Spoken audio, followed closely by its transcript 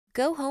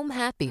Go home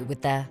happy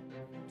with the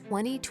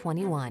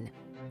 2021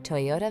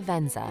 Toyota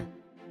Venza.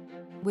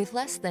 With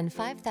less than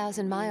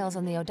 5,000 miles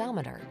on the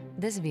odometer,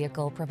 this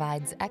vehicle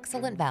provides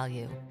excellent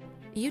value.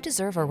 You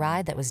deserve a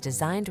ride that was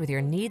designed with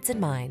your needs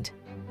in mind.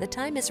 The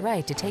time is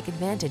right to take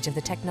advantage of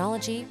the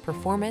technology,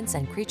 performance,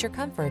 and creature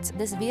comforts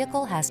this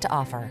vehicle has to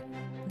offer.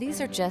 These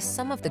are just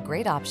some of the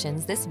great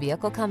options this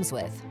vehicle comes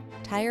with: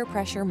 tire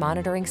pressure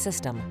monitoring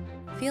system.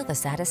 Feel the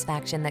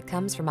satisfaction that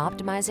comes from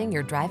optimizing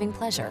your driving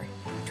pleasure.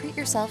 Treat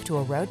yourself to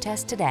a road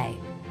test today.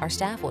 Our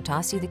staff will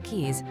toss you the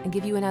keys and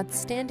give you an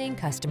outstanding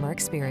customer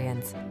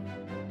experience.